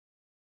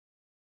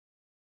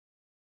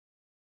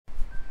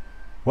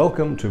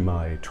Welcome to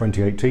my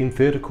 2018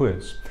 theatre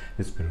quiz.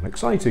 It's been an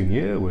exciting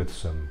year with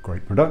some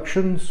great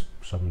productions,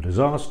 some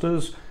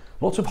disasters,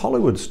 lots of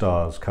Hollywood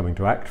stars coming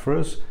to act for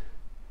us,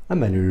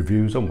 and many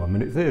reviews on 1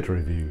 Minute Theatre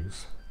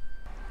Reviews.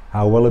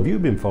 How well have you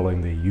been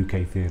following the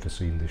UK theatre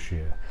scene this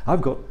year?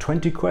 I've got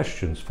 20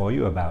 questions for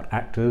you about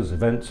actors,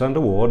 events and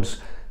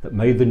awards that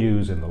made the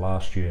news in the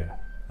last year,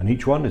 and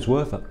each one is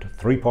worth up to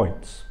 3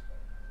 points.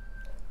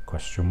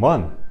 Question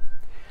 1.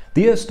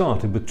 The year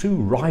started with two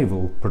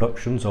rival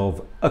productions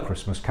of A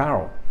Christmas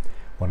Carol,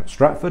 one at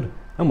Stratford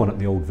and one at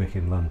the Old Vic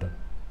in London.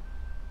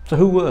 So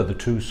who were the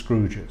two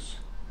Scrooges?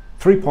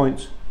 3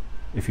 points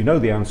if you know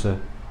the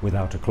answer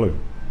without a clue.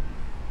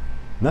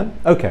 No?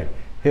 OK,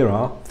 here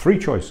are 3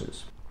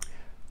 choices.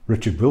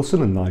 Richard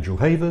Wilson and Nigel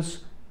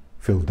Havers,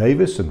 Phil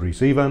Davis and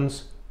Rhys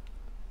Evans,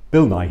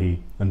 Bill Nighy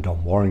and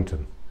Don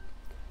Warrington.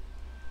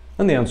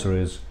 And the answer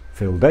is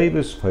Phil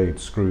Davis played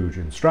Scrooge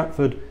in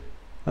Stratford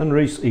and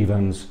Rhys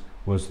Evans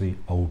was the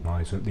old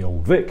miser at the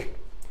Old Vic.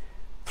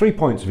 3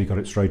 points if you got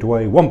it straight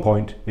away, 1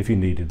 point if you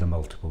needed the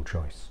multiple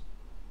choice.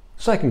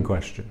 Second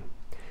question.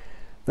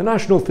 The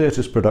National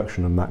Theatre's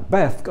production of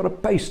Macbeth got a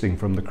pasting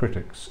from the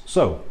critics,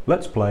 so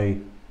let's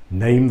play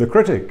Name the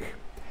Critic.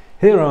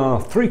 Here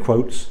are 3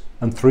 quotes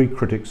and 3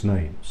 critics'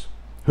 names.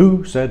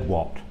 Who said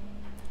what?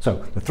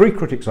 So the 3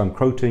 critics I'm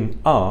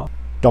quoting are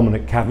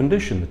Dominic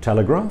Cavendish in the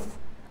Telegraph,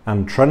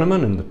 Anne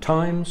Treneman in the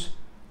Times,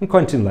 and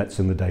Quentin Letts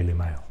in the Daily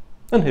Mail.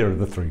 And here are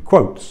the 3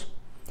 quotes.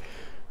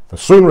 The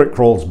sooner it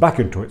crawls back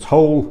into its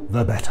hole,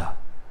 the better.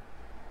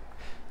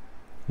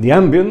 The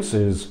ambience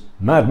is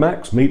Mad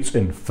Max meets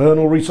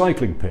infernal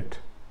recycling pit.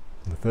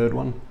 And the third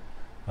one,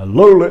 a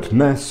low-lit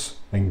mess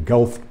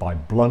engulfed by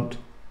blunt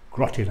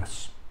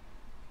grottiness.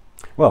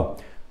 Well,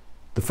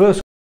 the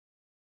first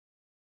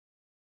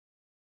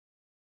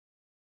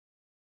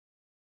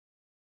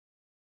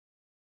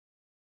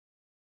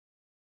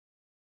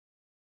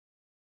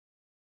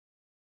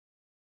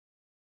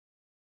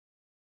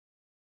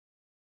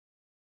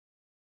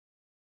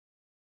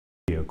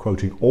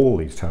quoting all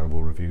these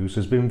terrible reviews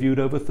has been viewed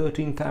over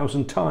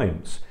 13,000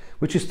 times,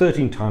 which is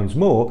 13 times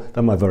more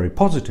than my very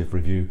positive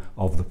review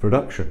of the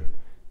production.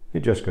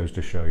 It just goes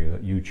to show you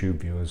that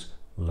YouTube viewers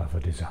love a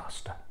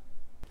disaster.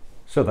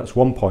 So that's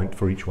 1 point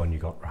for each one you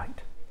got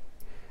right.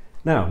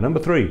 Now, number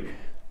 3.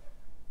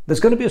 There's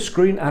going to be a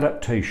screen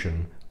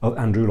adaptation of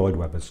Andrew Lloyd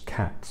Webber's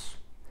Cats.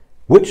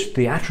 Which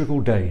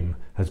theatrical dame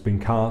has been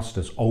cast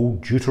as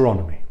Old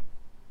Deuteronomy?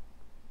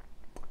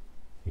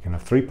 You can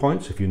have 3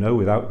 points if you know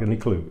without any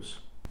clues.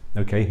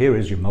 OK, here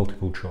is your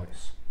multiple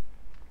choice.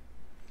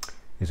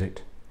 Is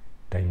it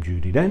Dame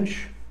Judi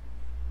Dench,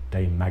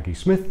 Dame Maggie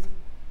Smith,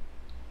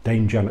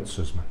 Dame Janet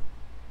Sussman?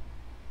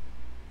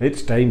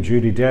 It's Dame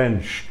Judi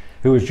Dench,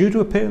 who was due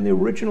to appear in the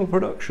original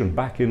production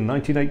back in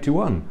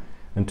 1981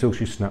 until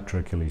she snapped her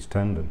Achilles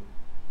tendon.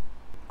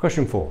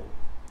 Question 4.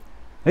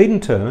 Aidan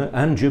Turner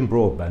and Jim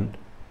Broadbent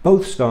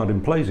both starred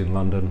in plays in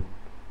London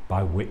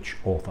by which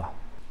author?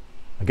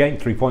 Again,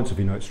 3 points if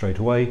you know it straight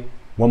away,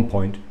 1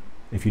 point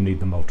if you need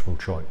the multiple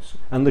choice.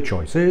 And the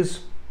choice is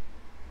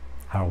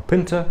Harold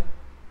Pinter,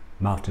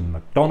 Martin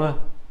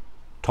McDonagh,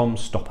 Tom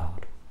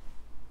Stoppard.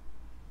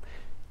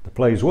 The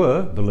plays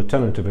were The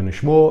Lieutenant of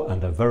Inishmore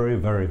and A Very,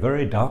 Very,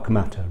 Very Dark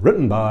Matter,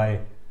 written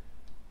by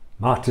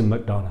Martin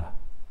McDonagh.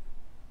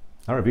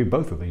 I reviewed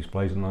both of these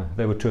plays and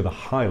they were two of the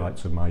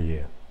highlights of my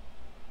year.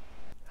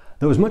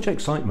 There was much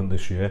excitement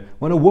this year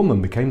when a woman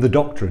became the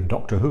Doctor in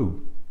Doctor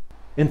Who.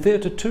 In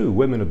theatre too,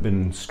 women have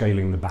been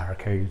scaling the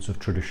barricades of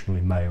traditionally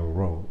male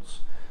roles.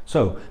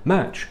 So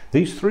match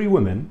these 3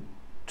 women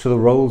to the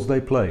roles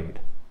they played.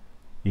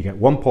 You get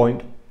 1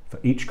 point for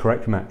each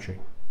correct matching.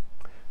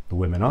 The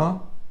women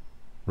are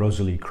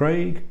Rosalie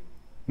Craig,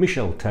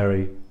 Michelle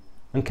Terry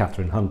and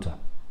Catherine Hunter.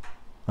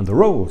 And the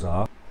roles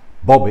are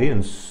Bobby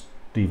in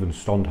Stephen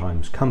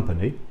Sondheim's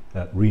Company,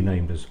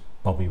 renamed as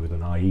Bobby with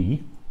an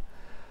IE,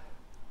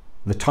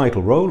 the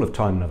title role of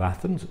Timon of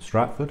Athens at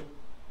Stratford,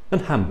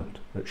 and Hamlet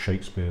at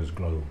Shakespeare's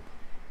Globe.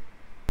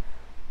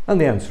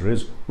 And the answer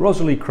is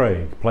Rosalie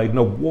Craig played an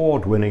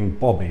award-winning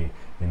Bobby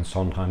in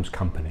Sondheim's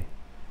Company.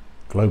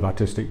 Globe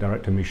Artistic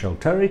Director Michelle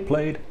Terry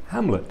played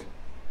Hamlet,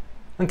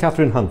 and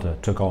Catherine Hunter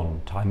took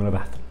on Timon of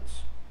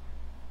Athens.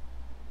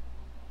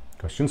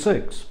 Question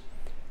 6.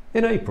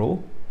 In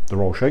April, the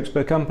Royal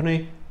Shakespeare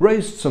Company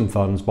raised some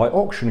funds by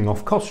auctioning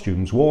off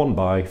costumes worn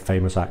by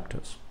famous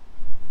actors.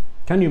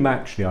 Can you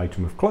match the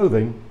item of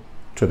clothing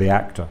to the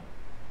actor?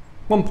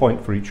 1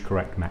 point for each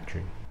correct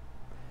matching.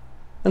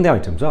 And the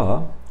items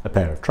are a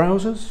pair of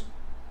trousers,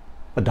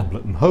 a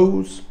doublet and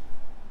hose,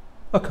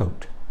 a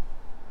coat.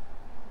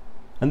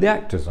 And the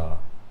actors are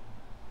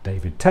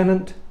David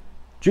Tennant,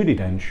 Judi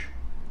Dench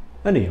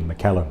and Ian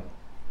McKellen.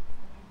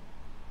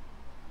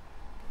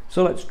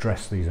 So let's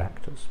dress these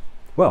actors.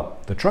 Well,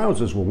 the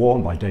trousers were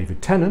worn by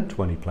David Tennant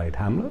when he played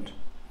Hamlet.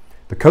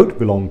 The coat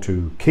belonged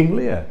to King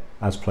Lear,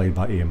 as played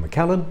by Ian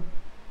McKellen,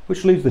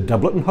 which leaves the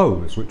doublet and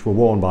hose, which were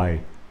worn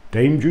by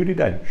Dame Judi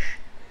Dench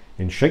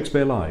in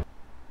Shakespeare Live.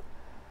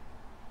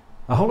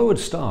 A Hollywood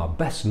star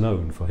best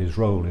known for his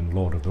role in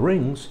Lord of the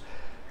Rings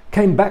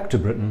came back to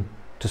Britain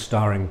to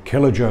starring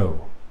Killer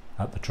Joe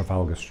at the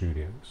Trafalgar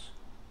Studios.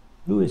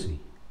 Who is he?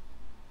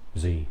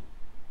 Is he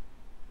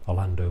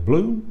Orlando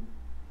Bloom,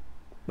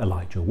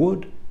 Elijah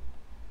Wood,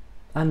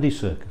 Andy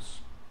Serkis?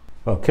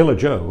 Well, Killer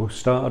Joe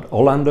starred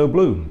Orlando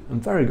Bloom,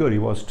 and very good he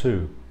was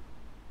too.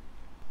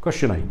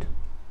 Question 8.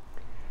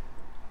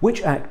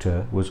 Which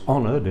actor was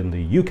honoured in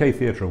the UK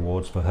Theatre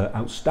Awards for her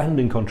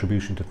outstanding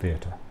contribution to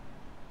theatre,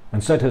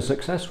 and said her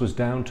success was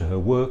down to her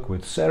work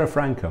with Sarah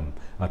Frankham,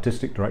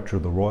 Artistic Director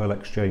of the Royal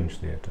Exchange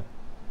Theatre?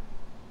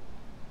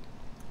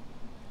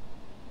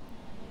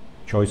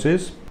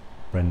 Choices: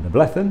 Brenda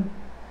Blethyn,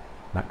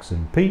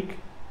 Maxim Peake,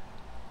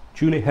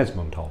 Julie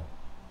Hesmondhall.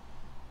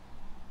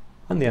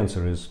 And the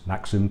answer is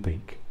Maxim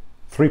Peake.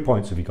 3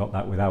 points if you got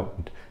that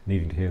without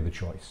needing to hear the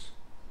choice.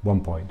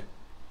 1 point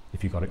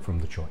if you got it from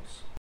the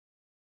choice.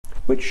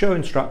 Which show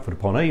in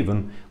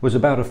Stratford-upon-Avon was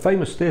about a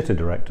famous theatre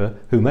director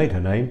who made her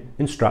name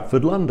in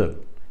Stratford, London?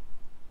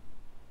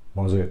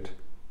 Was it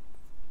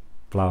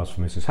Flowers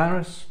for Mrs.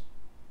 Harris,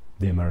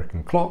 The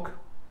American Clock,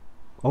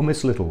 or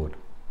Miss Littlewood?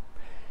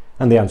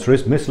 And the answer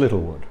is Miss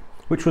Littlewood,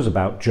 which was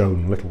about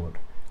Joan Littlewood,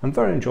 and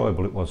very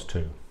enjoyable it was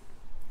too.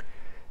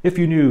 If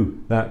you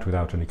knew that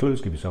without any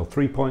clues, give yourself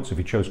 3 points. If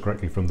you chose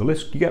correctly from the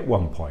list, you get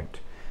 1 point.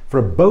 For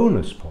a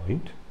bonus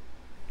point,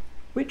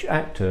 which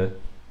actor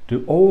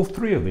do all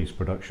 3 of these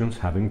productions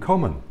have in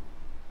common?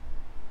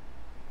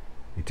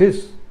 It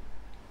is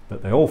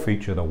that they all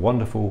feature the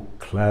wonderful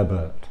Claire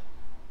Burt.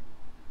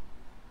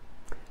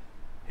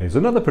 Here's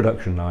another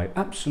production I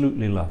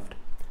absolutely loved.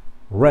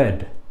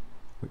 Red,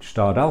 which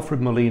starred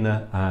Alfred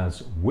Molina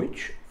as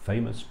which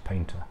famous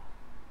painter?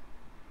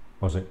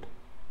 Was it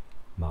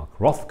Mark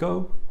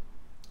Rothko,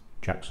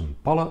 Jackson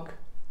Pollock,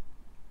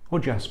 or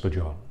Jasper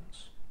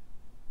Johns?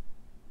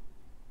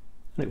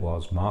 And it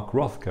was Mark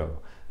Rothko,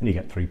 and you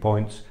get 3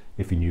 points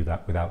if you knew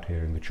that without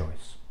hearing the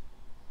choice.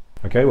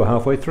 Okay, we're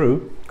halfway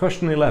through.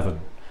 Question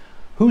 11.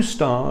 Who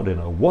starred in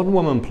a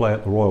one-woman play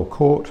at the Royal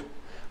Court,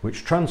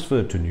 which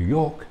transferred to New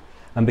York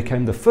and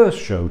became the first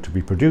show to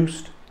be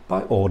produced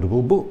by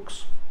Audible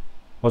Books?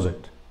 Was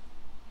it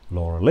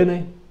Laura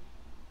Linney,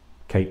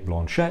 Cate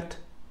Blanchett,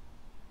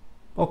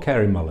 or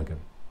Carey Mulligan?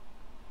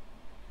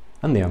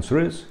 And the answer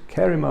is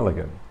Carey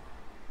Mulligan.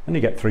 And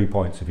you get 3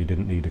 points if you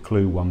didn't need a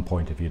clue, 1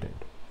 point if you did.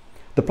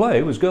 The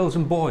play was Girls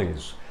and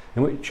Boys,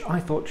 in which I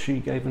thought she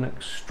gave an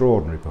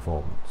extraordinary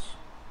performance.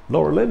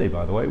 Laura Linney,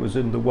 by the way, was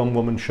in the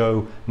one-woman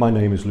show My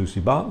Name is Lucy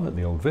Barton at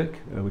the Old Vic,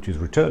 which is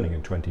returning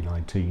in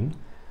 2019.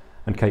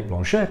 And Cate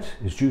Blanchett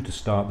is due to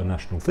start the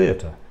National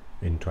Theatre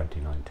in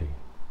 2019.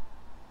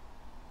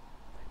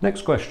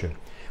 Next question.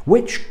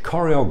 Which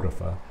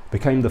choreographer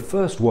became the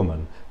first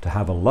woman to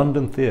have a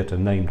London theatre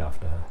named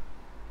after her?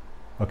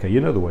 Okay,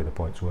 you know the way the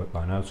points work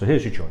by now, so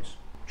here's your choice.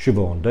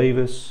 Siobhan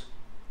Davis,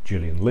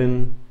 Gillian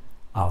Lynne,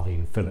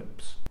 Arlene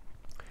Phillips.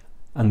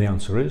 And the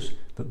answer is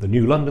that the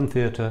new London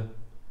Theatre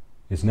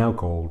is now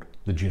called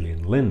the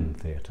Gillian Lynne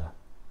Theatre.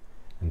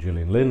 And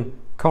Gillian Lynne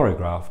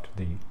choreographed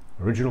the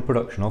original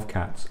production of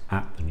Cats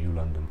at the new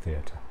London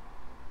Theatre.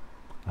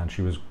 And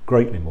she was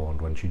greatly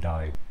mourned when she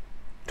died.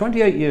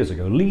 28 years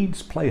ago,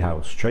 Leeds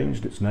Playhouse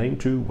changed its name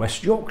to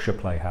West Yorkshire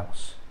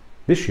Playhouse.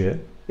 This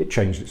year, it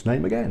changed its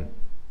name again.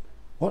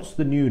 What's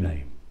the new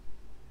name?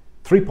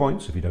 3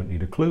 points if you don't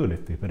need a clue,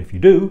 but if you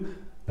do,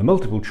 the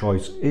multiple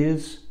choice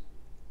is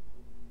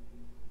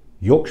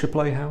Yorkshire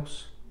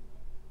Playhouse,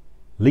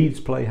 Leeds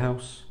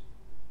Playhouse,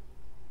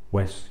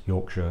 West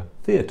Yorkshire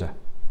Theatre.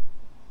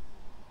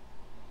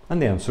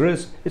 And the answer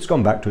is, it's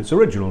gone back to its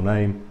original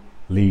name,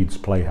 Leeds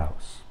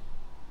Playhouse.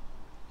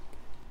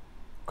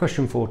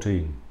 Question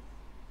 14.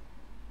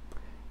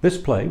 This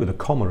play, with a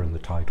comma in the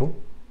title,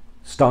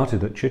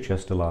 started at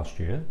Chichester last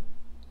year,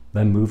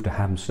 then moved to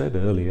Hampstead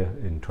earlier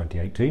in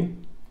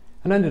 2018,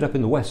 and ended up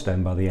in the West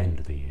End by the end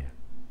of the year.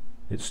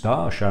 Its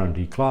star, Sharon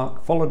D.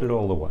 Clarke, followed it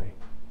all the way.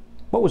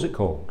 What was it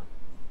called?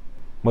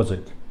 Was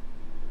it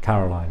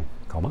Caroline,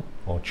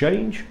 or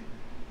Change,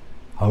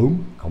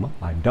 Home,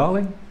 I'm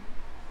Darling,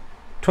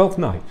 Twelfth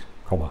Night,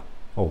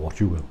 or What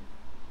You Will?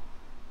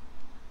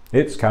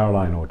 It's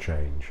Caroline or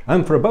Change.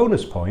 And for a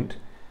bonus point,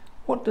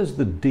 what does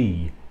the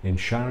D in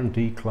Sharon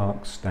D.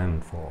 Clarke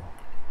stand for?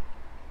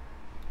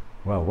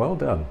 Well, well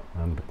done,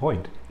 and a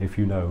point if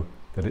you know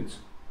that it's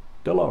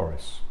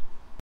Dolores.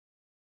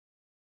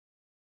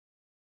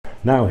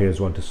 Now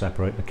here's one to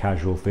separate the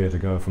casual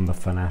theatre-goer from the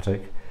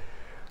fanatic.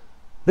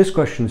 This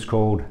question is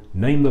called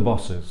Name the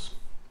Bosses.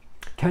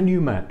 Can you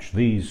match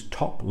these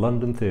top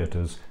London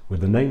theatres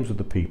with the names of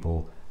the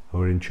people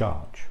who are in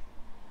charge?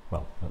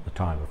 Well, at the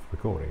time of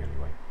recording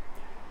anyway.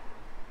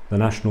 The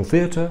National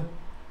Theatre,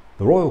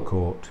 the Royal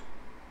Court,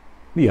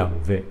 the Young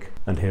Vic.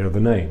 And here are the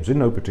names in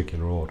no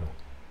particular order.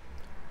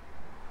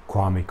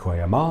 Kwame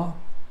Kwei-Armah,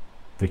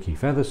 Vicky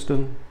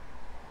Featherstone,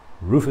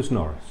 Rufus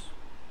Norris.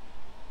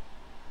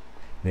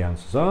 The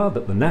answers are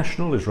that the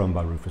National is run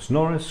by Rufus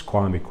Norris,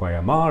 Kwame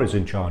Kwei-Armah is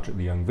in charge at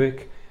the Young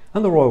Vic,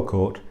 and the Royal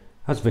Court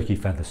has Vicky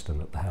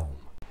Featherstone at the helm.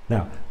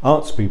 Now,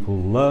 arts people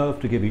love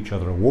to give each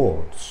other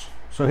awards,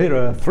 so here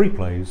are 3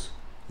 plays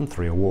and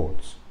 3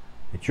 awards.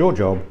 It's your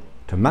job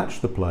to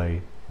match the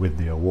play with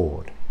the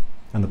award.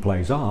 And the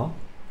plays are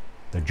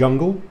The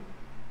Jungle,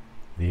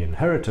 The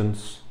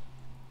Inheritance,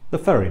 The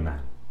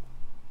Ferryman.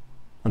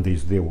 And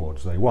these are the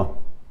awards they won.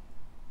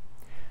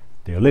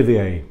 The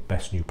Olivier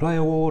Best New Play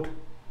Award,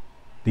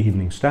 the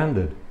Evening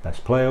Standard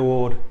Best Play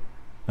Award,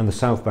 and the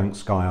South Bank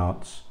Sky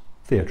Arts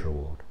Theatre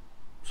Award.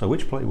 So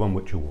which play won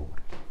which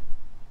award?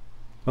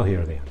 Well,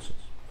 here are the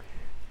answers.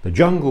 The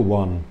Jungle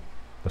won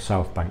the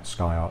South Bank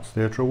Sky Arts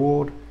Theatre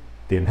Award,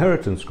 The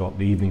Inheritance got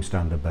the Evening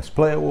Standard Best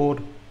Play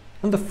Award,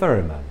 and The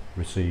Ferryman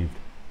received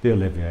the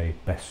Olivier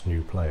Best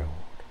New Play Award.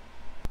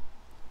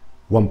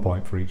 1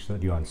 point for each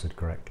that you answered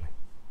correctly.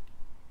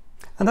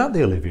 And at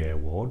the Olivier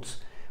Awards,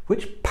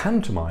 which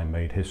pantomime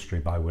made history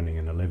by winning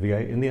an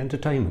Olivier in the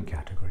entertainment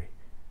category?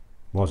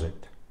 Was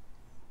it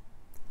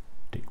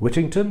Dick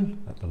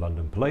Whittington at the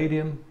London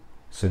Palladium,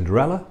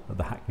 Cinderella at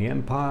the Hackney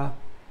Empire,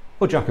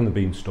 or Jack and the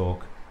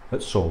Beanstalk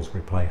at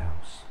Salisbury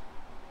Playhouse?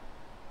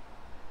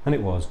 And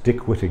it was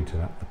Dick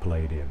Whittington at the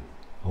Palladium.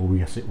 Oh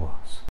yes it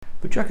was.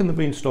 But Jack and the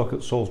Beanstalk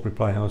at Salisbury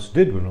Playhouse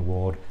did win an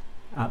award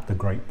at the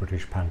Great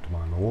British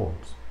Pantomime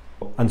Awards.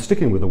 And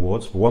sticking with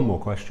awards for one more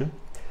question,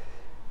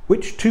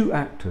 which two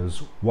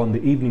actors won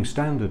the Evening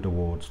Standard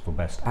Awards for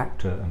Best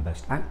Actor and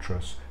Best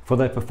Actress for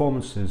their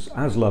performances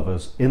as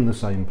lovers in the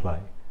same play,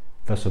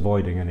 thus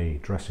avoiding any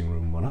dressing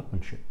room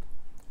one-upmanship?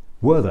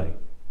 Were they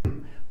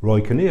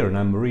Roy Kinnear and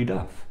Anne-Marie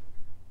Duff,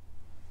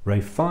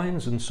 Ralph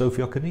Fiennes and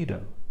Sophie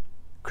Okonedo,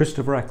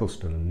 Christopher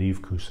Eccleston and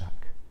Niamh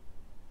Cusack?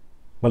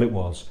 Well, it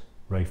was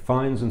Ralph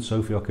Fiennes and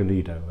Sophie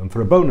Okonedo, and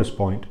for a bonus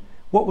point,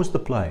 what was the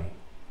play?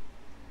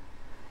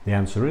 The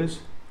answer is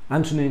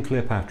Antony and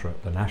Cleopatra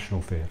at the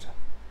National Theatre.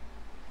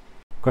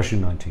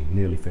 Question 19,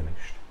 nearly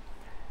finished.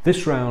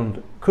 This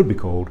round could be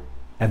called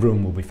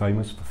Everyone Will Be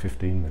Famous for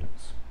 15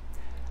 minutes.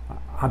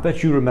 I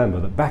bet you remember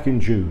that back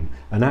in June,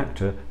 an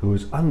actor who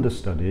was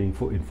understudying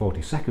in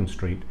 42nd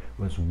Street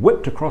was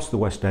whipped across the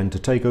West End to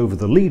take over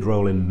the lead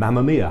role in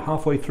Mamma Mia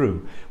halfway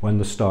through when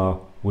the star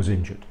was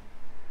injured.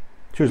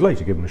 She was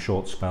later given a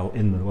short spell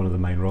in one of the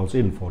main roles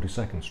in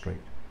 42nd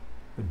Street.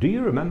 But do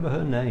you remember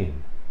her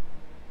name?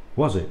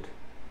 Was it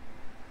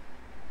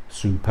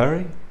Sue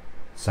Perry,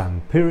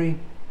 Sam Pirrie,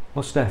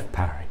 or Steph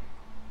Parry?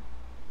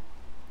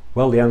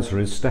 Well, the answer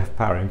is Steph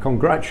Parry, and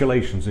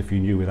congratulations if you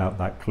knew without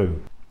that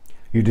clue.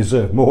 You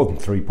deserve more than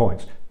 3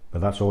 points,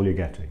 but that's all you're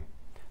getting.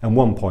 And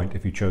 1 point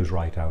if you chose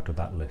right out of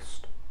that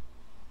list.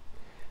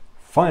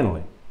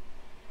 Finally,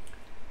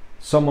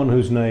 someone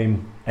whose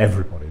name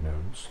everybody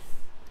knows.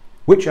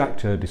 Which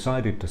actor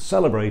decided to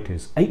celebrate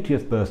his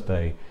 80th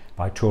birthday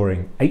by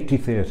touring 80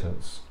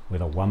 theatres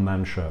with a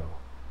one-man show?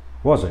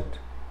 Was it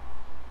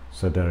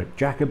Sir Derek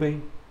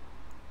Jacobi,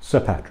 Sir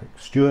Patrick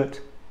Stewart,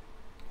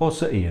 or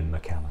Sir Ian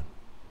McKellen?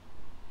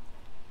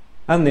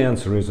 And the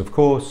answer is, of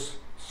course,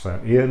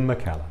 Sir Ian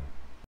McKellen.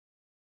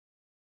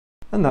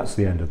 And that's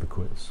the end of the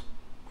quiz.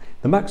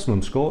 The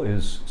maximum score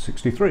is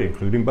 63,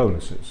 including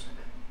bonuses.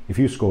 If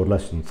you scored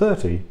less than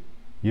 30,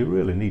 you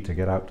really need to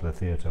get out to the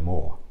theatre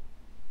more.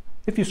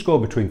 If you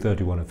scored between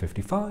 31 and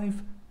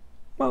 55,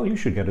 well, you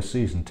should get a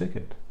season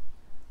ticket.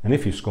 And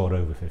if you scored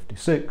over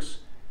 56,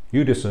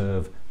 you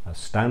deserve a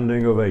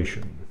standing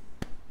ovation.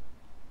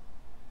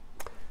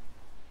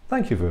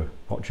 Thank you for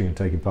watching and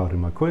taking part in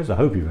my quiz. I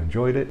hope you've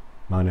enjoyed it.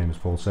 My name is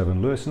Paul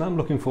Seven Lewis, and I'm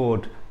looking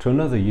forward to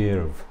another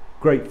year of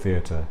great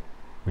theatre,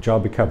 which I'll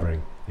be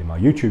covering in my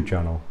YouTube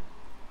channel,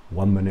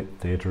 1 Minute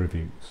Theatre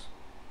Reviews.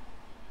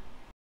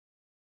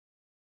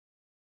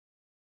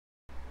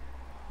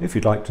 If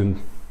you'd like to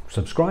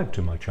subscribe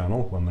to my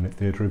channel, 1 Minute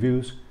Theatre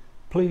Reviews,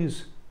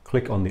 please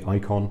click on the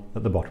icon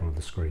at the bottom of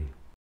the screen.